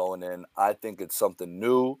direction they're going in. I think it's something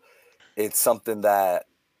new. It's something that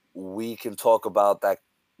we can talk about that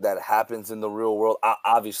happens in the real world.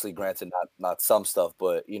 Obviously, granted, not some stuff,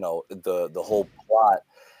 but the whole plot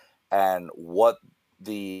and what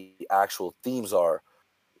the actual themes are.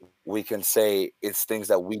 We can say it's things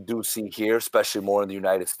that we do see here, especially more in the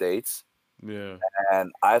United States. Yeah.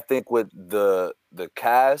 And I think with the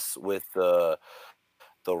cast, with the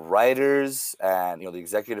writers and the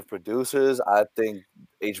executive producers, I think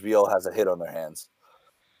HBO has a hit on their hands.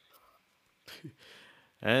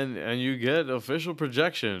 And you get official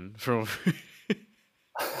projection from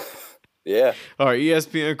yeah, our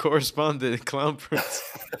ESPN correspondent, Clown Prince.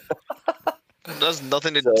 It has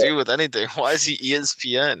nothing to do with anything. Why is he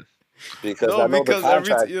ESPN? Because I know the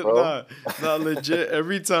contract, bro. Legit.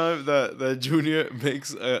 Every time that Junior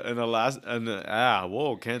makes can't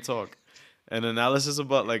talk, an analysis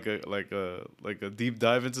about like a deep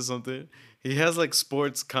dive into something, he has like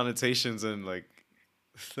sports connotations and like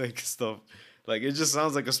stuff. Like it just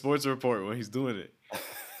sounds like a sports report when he's doing it.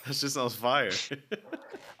 That just sounds fire.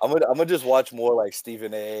 I'm gonna just watch more like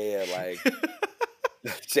Stephen A. and like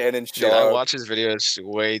Shannon Sharp. Dude, I watch his videos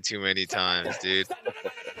way too many times, dude.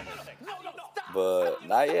 But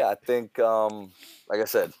I think like I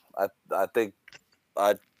said, I think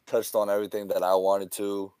I touched on everything that I wanted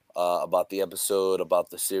to about the episode,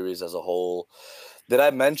 about the series as a whole. Did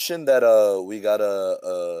I mention that we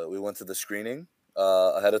went to the screening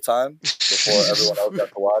ahead of time before everyone else got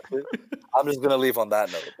to watch it? I'm just gonna leave on that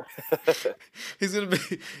note. He's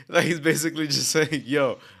basically just saying,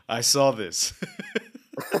 "Yo, I saw this."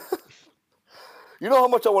 You know how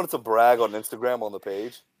much I wanted to brag on Instagram on the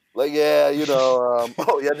page? Like, yeah,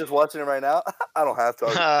 just watching it right now. I don't have to.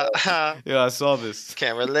 Yeah, I saw this.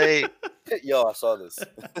 Can't relate. Yo, I saw this.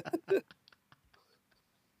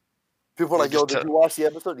 People are You like, yo, just did tell- you watch the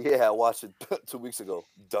episode? Yeah, I watched it 2 weeks ago.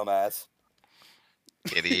 Dumbass.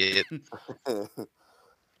 Idiot.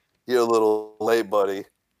 You're a little late, buddy.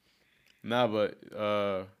 Nah, but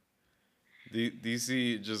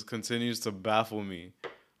DC just continues to baffle me.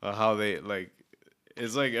 How they like,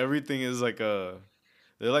 it's like everything is like they're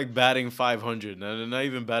like batting 500, and they're not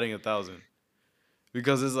even batting 1,000,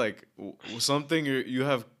 because it's like something you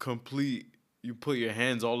have complete. You put your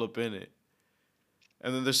hands all up in it,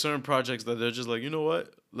 and then there's certain projects that they're just like, you know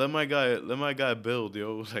what? Let my guy build,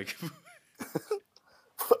 yo. Like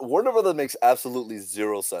Warner Brothers makes absolutely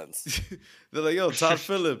zero sense. they're like, yo, Todd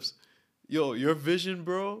Phillips, yo, your vision,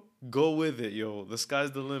 bro. Go with it, yo. The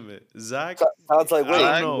sky's the limit. Zach, Todd's like, wait, I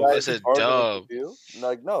Zach, don't you know. guys it's a are gonna dub. review? I'm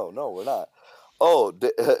like, no, we're not. Oh,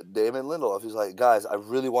 Damon Lindelof. He's like, guys, I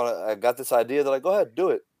really want to. I got this idea. They're like, go ahead, do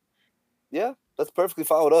it. Yeah, that's perfectly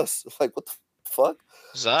fine with us. Like, what the fuck?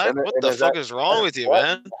 Zach, what and the then fuck Zach- is wrong with you, what?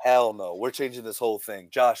 man? Hell no, we're changing this whole thing.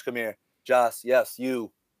 Josh, come here. Josh, yes,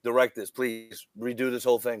 you direct this, please. Redo this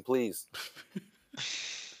whole thing, please.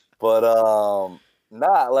 But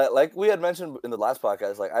nah, like we had mentioned in the last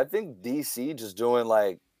podcast, like I think DC just doing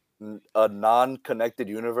like a non-connected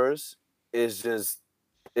universe is just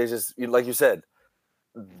like you said,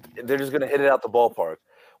 they're just gonna hit it out the ballpark.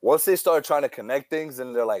 Once they start trying to connect things,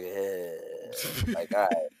 then they're like, like all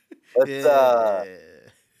right,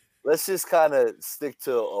 let's just kind of stick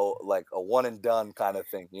to like a one and done kind of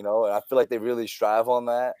thing, you know. And I feel like they really strive on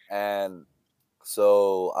that, and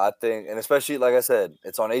so I think, and especially like I said,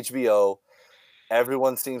 it's on HBO.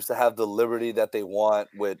 Everyone seems to have the liberty that they want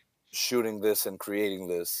with shooting this and creating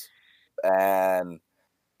this, and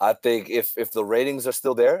I think if the ratings are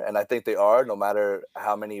still there, and I think they are, no matter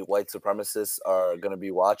how many white supremacists are going to be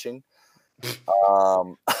watching,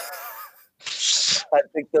 I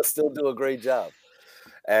think they'll still do a great job.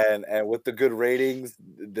 And with the good ratings,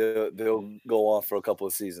 they'll go on for a couple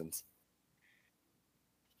of seasons.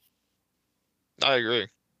 I agree.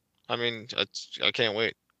 I mean, I can't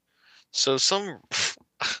wait. So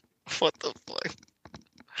what the fuck?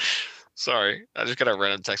 Sorry, I just got a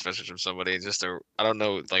random text message from somebody. I don't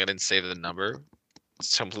know, like I didn't save the number.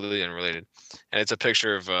 It's completely unrelated, and it's a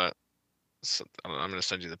picture of I'm gonna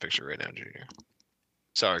send you the picture right now, Junior.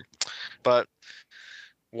 Sorry, but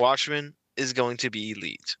Watchmen is going to be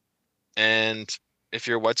elite, and if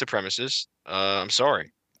you're a white supremacist, I'm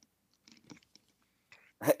sorry.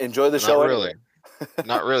 Enjoy the Not show. really. Anyway.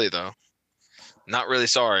 Not really though. Not really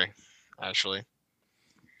sorry, actually.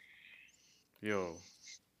 Yo,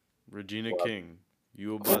 Regina What? King,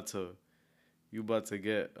 you about to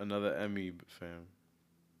get another Emmy, fam.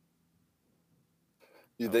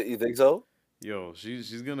 You think so? Yo,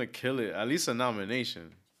 she's gonna kill it. At least a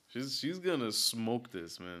nomination. She's gonna smoke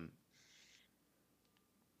this, man.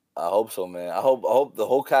 I hope so, man. I hope the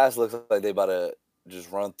whole cast looks like they about to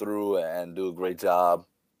just run through and do a great job.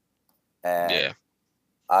 And Yeah.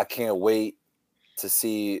 I can't wait to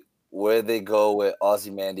see where they go with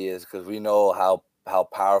Ozymandias, because we know how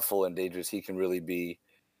powerful and dangerous he can really be.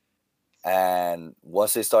 And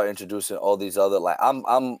once they start introducing all these other, like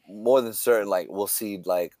I'm more than certain, like we'll see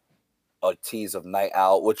like a tease of Night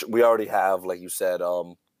Out, which we already have, like you said,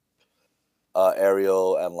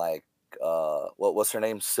 Ariel and like what's her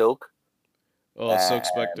name, Silk. Oh, Silk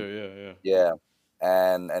Spectre, yeah. Yeah,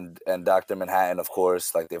 and Dr. Manhattan, of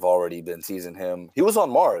course, like they've already been teasing him. He was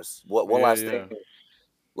on Mars. One last thing,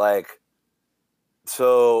 like,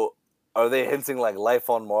 so are they hinting like life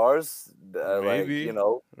on Mars? Maybe, like, you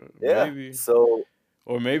know, yeah. Maybe. So,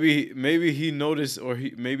 or maybe he noticed, or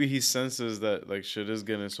maybe he senses that like shit is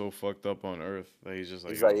getting so fucked up on Earth that he's just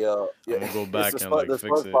like, he's like, yo, I'm gonna go back it's and like the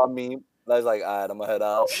fix it. SpongeBob meme. I was like, all right, I'm gonna head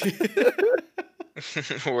out.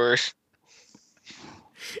 Word.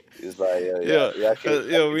 He's like,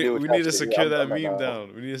 we need to secure that meme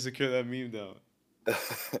down. We need to secure that meme down.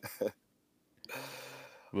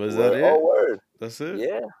 Was that it? Oh, word. That's it?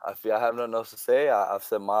 Yeah, I feel I have nothing else to say. I've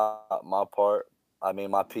said my part. I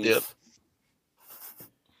mean, my piece. Yep.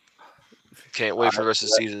 Can't wait for the rest of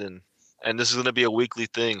the season. And this is going to be a weekly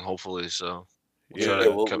thing, hopefully. So we'll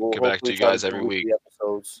try to get back to you guys every week.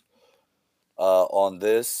 Episodes on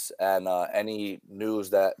this and any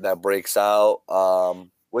news that breaks out,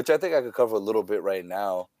 which I think I could cover a little bit right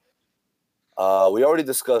now. We already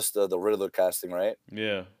discussed the Riddler casting, right?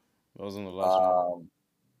 Yeah, that was in the last one.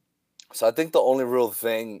 So I think the only real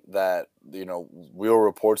thing that, real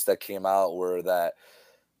reports that came out were that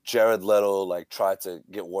Jared Leto like tried to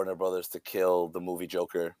get Warner Brothers to kill the movie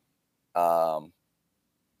Joker, and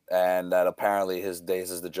that apparently his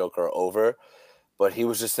days as the Joker are over. but he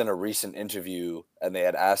was just in a recent interview, and they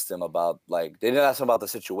had asked him about like they didn't ask him about the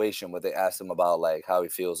situation, but they asked him about like how he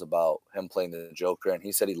feels about him playing the Joker, and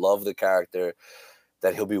he said he loved the character,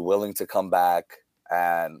 that he'll be willing to come back,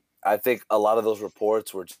 and I think a lot of those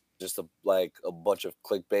reports were just a bunch of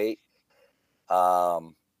clickbait.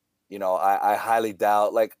 You know, I highly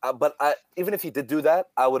doubt but even if he did do that,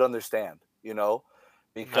 I would understand, you know,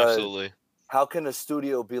 because Absolutely. how can a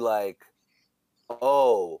studio be like,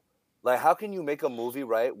 oh, like how can you make a movie,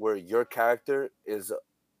 right, where your character is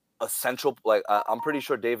a central, like I'm pretty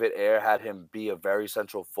sure David Ayer had him be a very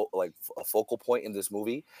central a focal point in this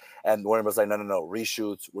movie, and Warner was like, no,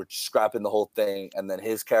 reshoots, we're scrapping the whole thing, and then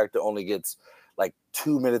his character only gets like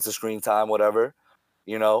 2 minutes of screen time, whatever,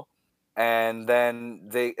 you know. And then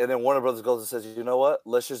Warner Brothers goes and says, you know what?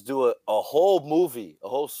 Let's just do a whole movie, a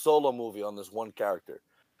whole solo movie on this one character.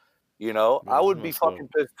 You know, Yeah, I would be fucking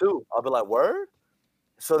pissed too. I'll be like, word?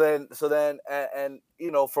 So then, and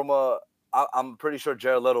you know, I'm pretty sure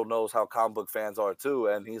Jared Leto knows how comic book fans are too.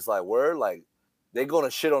 And he's like, word? Like, they're going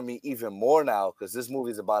to shit on me even more now because this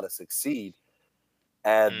movie's about to succeed.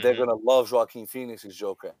 And they're going to love Joaquin Phoenix's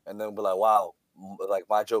Joker. And then be like, wow, like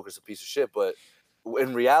my Joker's a piece of shit. But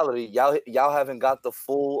in reality, y'all haven't got the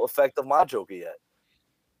full effect of my Joker yet.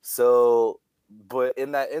 So, but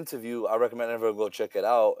in that interview, I recommend everyone go check it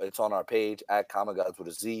out. It's on our page at Comic Gods with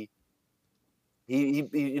a Z. He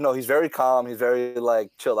you know, he's very calm. He's very like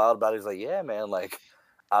chill out about it. He's like, yeah, man, like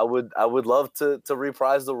I would love to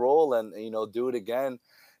reprise the role and, you know, do it again.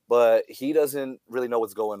 But he doesn't really know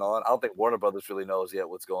what's going on. I don't think Warner Brothers really knows yet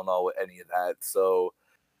what's going on with any of that. So,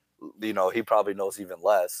 you know, he probably knows even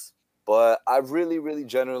less. But I really, really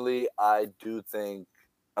generally, I do think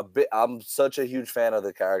I'm such a huge fan of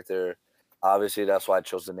the character. Obviously, that's why I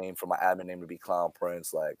chose the name for my admin name to be Clown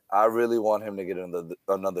Prince. Like, I really want him to get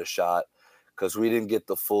another shot because we didn't get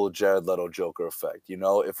the full Jared Leto Joker effect. You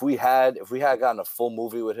know, if we had gotten a full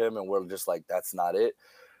movie with him and we're just like, that's not it,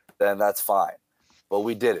 then that's fine. But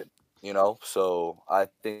we didn't, you know? So I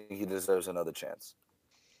think he deserves another chance.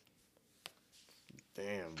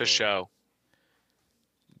 Damn. For sure.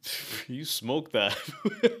 You smoked that.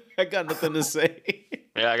 I got nothing to say.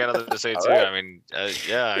 Yeah, I got nothing to say too. Right. I mean,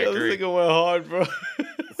 yeah, I agree. This nigga went hard, bro.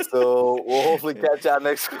 So we'll hopefully catch y'all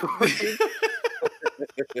next week.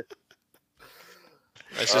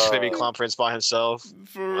 It's just gonna be Clown Prince by himself.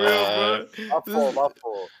 For real, bro.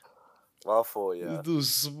 My fault, yeah. This dude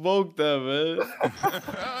smoked that,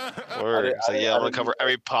 man. Word. So yeah, I'm gonna cover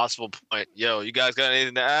every possible point. Yo, you guys got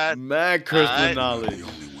anything to add? Mad cursed with Alright. knowledge. The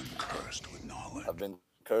only one cursed with knowledge. I've been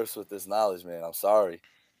cursed with this knowledge, man. I'm sorry.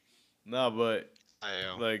 Nah, but I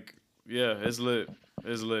am. like, yeah, it's lit.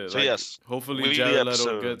 It's lit. So like, yes, hopefully weekly Jared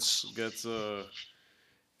Leto episodes.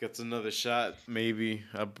 gets another shot. Maybe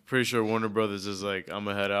I'm pretty sure Warner Brothers is like, I'm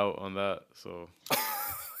gonna head out on that. So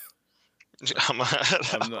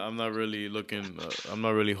I'm not really looking. I'm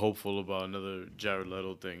not really hopeful about another Jared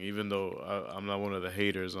Leto thing. Even though I'm not one of the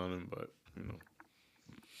haters on him, but you know,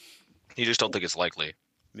 You just don't think it's likely.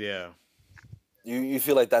 yeah. You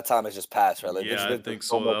feel like that time has just passed, right? Like, there's Yeah, I been think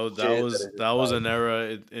so so. much That shit was it that was just an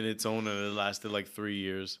era in its own, and it lasted like 3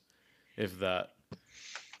 years, if that.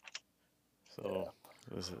 So,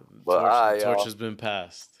 listen, But, torch y'all. has been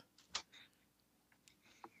passed.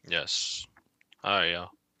 Yes. All right, yeah.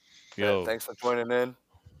 Yo, Thanks for joining in.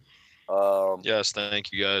 Yes,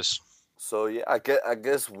 thank you guys So yeah, I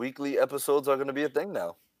guess weekly episodes are gonna be a thing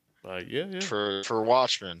now. yeah. for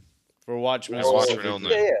Watchmen. For Watchmen, Watchmen specifically. only.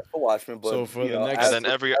 Yeah, for Watchmen. But So for you the know, next- as And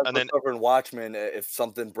then we're- as and we're then covering Watchmen, if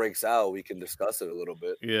something breaks out, we can discuss it a little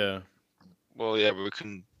bit. Yeah. well, yeah, but we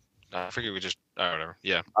can. I figure we just. Whatever.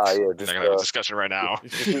 Yeah. Yeah, We're just not gonna have a discussion right now.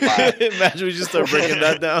 Imagine we just start breaking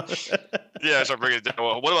that down. Yeah, start breaking it down.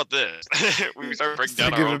 Well, what about this? We start breaking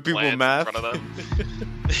Start down our giving own people plans math. in front of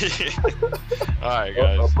them. All right,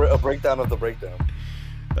 a, guys. a breakdown of the breakdown.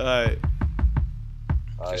 All right,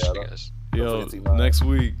 Just Yeah, you guys. yo, forget to email. next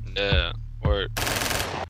week. Yeah. Word.